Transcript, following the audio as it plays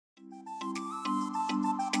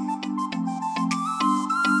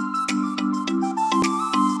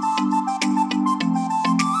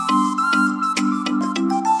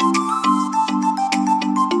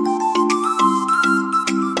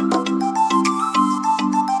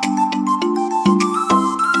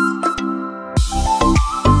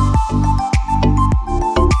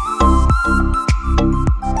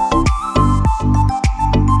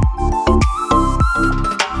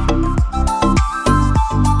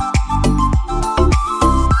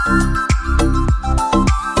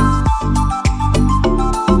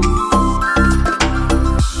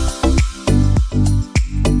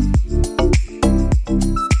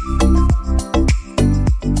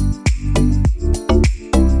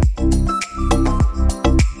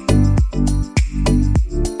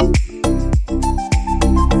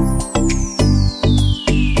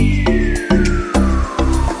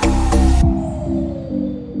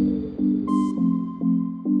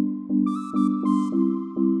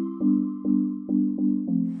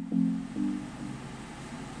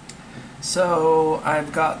So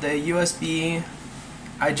I've got the USB,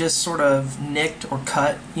 I just sort of nicked or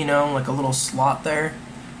cut, you know, like a little slot there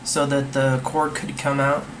so that the cord could come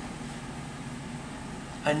out.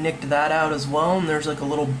 I nicked that out as well, and there's like a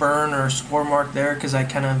little burn or a score mark there because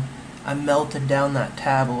I melted down that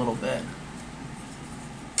tab a little bit.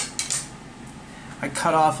 I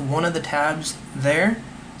cut off one of the tabs there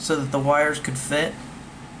so that the wires could fit.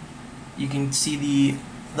 You can see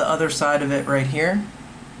the other side of it right here.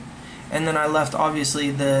 And then I left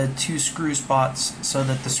obviously the two screw spots so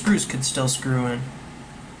that the screws could still screw in.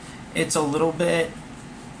 It's a little bit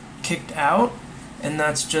kicked out, and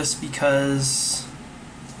that's just because,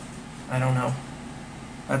 I don't know,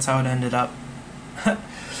 that's how it ended up.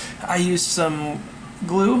 I used some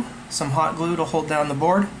glue, some hot glue to hold down the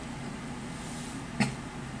board,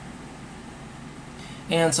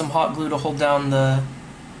 and some hot glue to hold down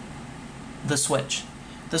the switch.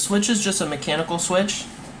 The switch is just a mechanical switch.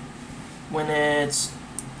 When it's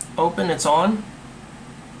open, it's on.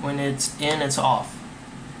 When it's in, it's off.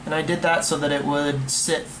 And I did that so that it would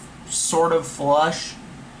sit sort of flush.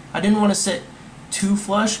 I didn't want to sit too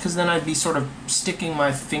flush because then I'd be sort of sticking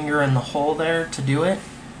my finger in the hole there to do it.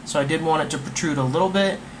 So I did want it to protrude a little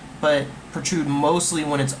bit, but protrude mostly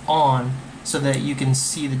when it's on so that you can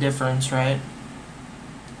see the difference, right?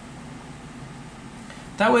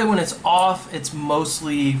 That way when it's off, it's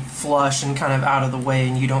mostly flush and kind of out of the way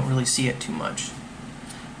and you don't really see it too much.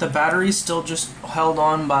 The battery's still just held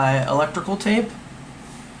on by electrical tape.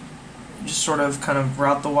 Just sort of kind of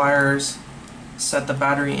route the wires, set the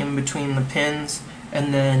battery in between the pins,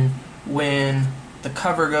 and then when the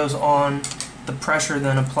cover goes on, the pressure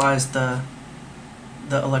then applies the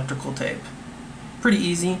electrical tape. Pretty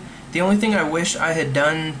easy. The only thing I wish I had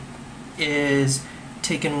done is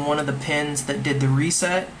taken one of the pins that did the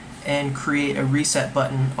reset and create a reset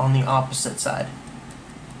button on the opposite side.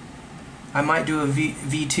 I might do a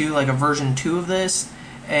V2, like a version 2 of this,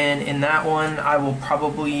 and in that one I will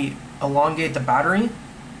probably elongate the battery,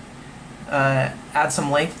 add some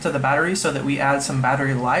length to the battery so that we add some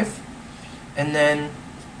battery life, and then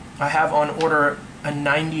I have on order a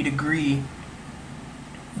 90-degree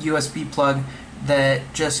USB plug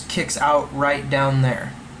that just kicks out right down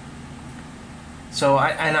there. So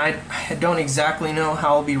I don't exactly know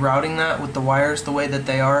how I'll be routing that with the wires the way that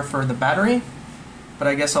they are for the battery, but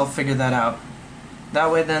I guess I'll figure that out.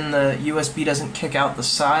 That way then the USB doesn't kick out the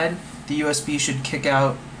side, the USB should kick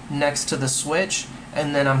out next to the switch,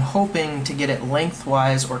 and then I'm hoping to get it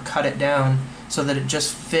lengthwise or cut it down so that it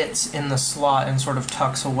just fits in the slot and sort of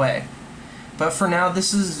tucks away. But for now,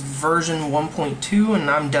 this is version 1.2 and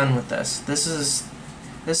I'm done with this. This is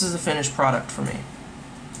a finished product for me.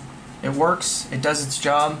 It works, it does its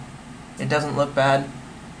job, it doesn't look bad,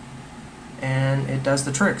 and it does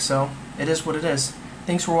the trick, so it is what it is.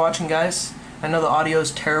 Thanks for watching, guys. I know the audio is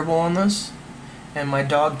terrible on this, and my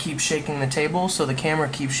dog keeps shaking the table, so the camera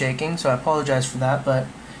keeps shaking, so I apologize for that, but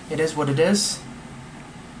it is what it is.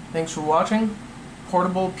 Thanks for watching.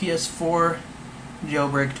 Portable PS4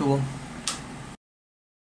 jailbreak tool.